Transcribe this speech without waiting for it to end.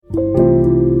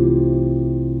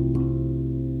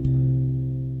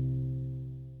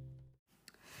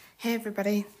Hi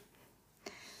everybody.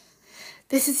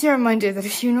 This is your reminder that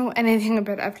if you know anything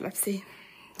about epilepsy,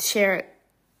 share it.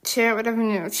 Share whatever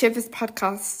you know. Share this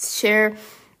podcast. Share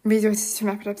resources from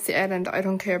Epilepsy Ireland. I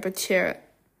don't care, but share it.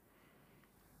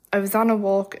 I was on a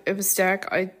walk. It was dark.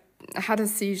 I had a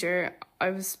seizure. I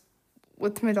was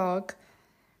with my dog,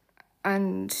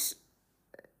 and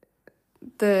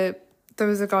there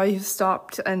was a guy who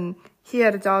stopped, and he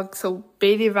had a dog, so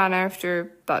Bailey ran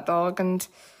after that dog, and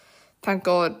thank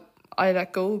God I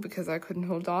let go because I couldn't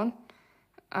hold on.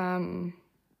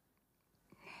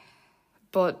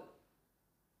 But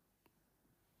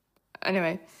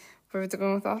anyway, where was I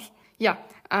going with that? Yeah,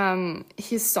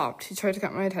 he stopped. He tried to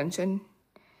get my attention.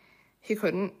 He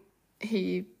couldn't.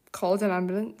 He called an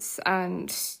ambulance, and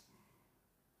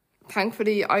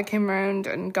thankfully I came around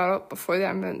and got up before the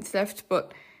ambulance left,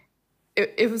 but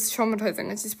it was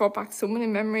traumatizing. It just brought back so many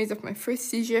memories of my first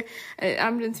seizure and an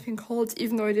ambulance being called,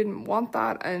 even though I didn't want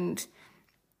that, and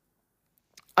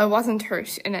I wasn't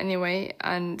hurt in any way,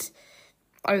 and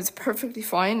I was perfectly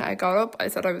fine. I got up, I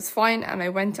said I was fine, and I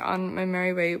went on my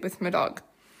merry way with my dog.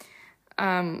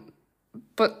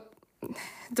 But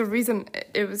the reason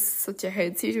it was such a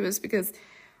hard seizure was because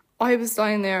I was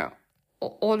lying there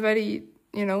already,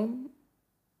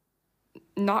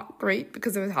 not great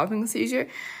because I was having a seizure.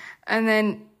 And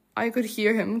then I could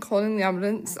hear him calling the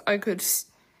ambulance. I could,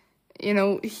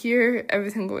 hear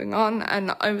everything going on.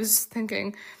 And I was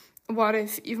thinking, what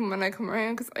if, even when I come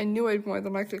around, because I knew I'd more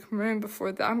than likely come around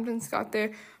before the ambulance got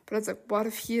there, but I was like, what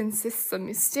if he insists on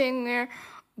me staying there?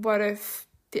 What if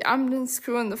the ambulance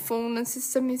crew on the phone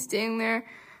insists on me staying there?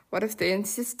 What if they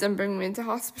insist on bringing me into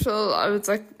hospital? I was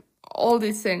like, all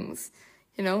these things,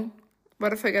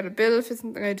 What if I get a bill for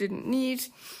something I didn't need?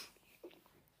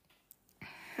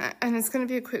 And it's going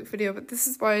to be a quick video, but this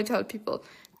is why I tell people,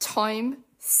 time,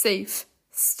 safe,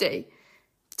 stay.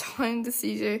 Time the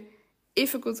seizure.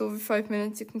 If it goes over 5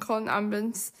 minutes, you can call an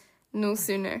ambulance no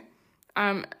sooner.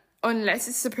 Unless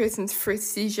it's the person's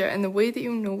first seizure. And the way that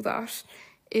you know that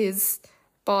is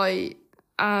by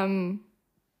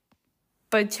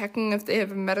checking if they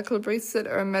have a medical bracelet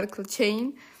or a medical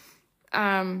chain.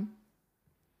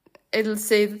 It'll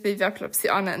say that they've epilepsy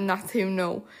on it, and that's how you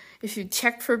know. If you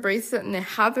check for a bracelet and they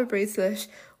have a bracelet,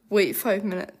 wait 5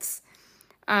 minutes.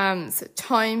 So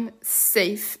time,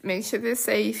 safe. Make sure they're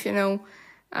safe,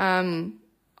 I'm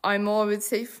always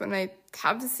safe when I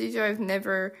have the seizure. I've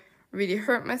never really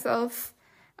hurt myself.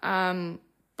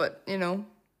 But,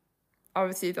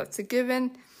 obviously that's a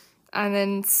given. And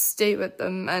then stay with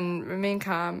them and remain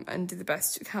calm and do the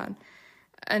best you can.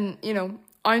 And,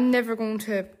 I'm never going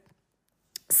to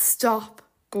stop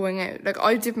going out. Like,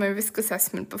 I did my risk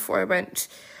assessment before I went.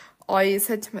 I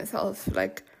said to myself,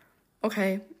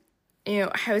 okay,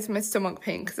 how's my stomach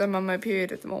pain? Because I'm on my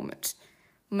period at the moment.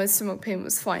 My stomach pain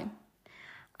was fine.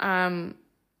 Do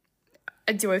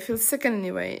I feel sick in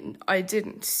any way? I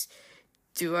didn't.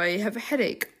 Do I have a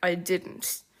headache? I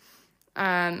didn't.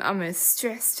 Am I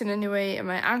stressed in any way? Am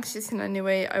I anxious in any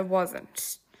way? I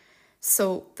wasn't.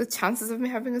 So the chances of me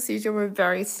having a seizure were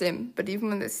very slim, but even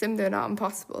when they're slim, they're not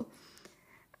impossible.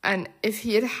 And if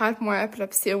he had had more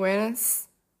epilepsy awareness,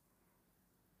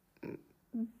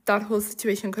 that whole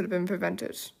situation could have been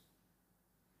prevented.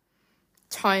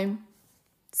 Time,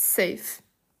 safe,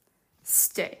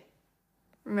 stay.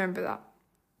 Remember that.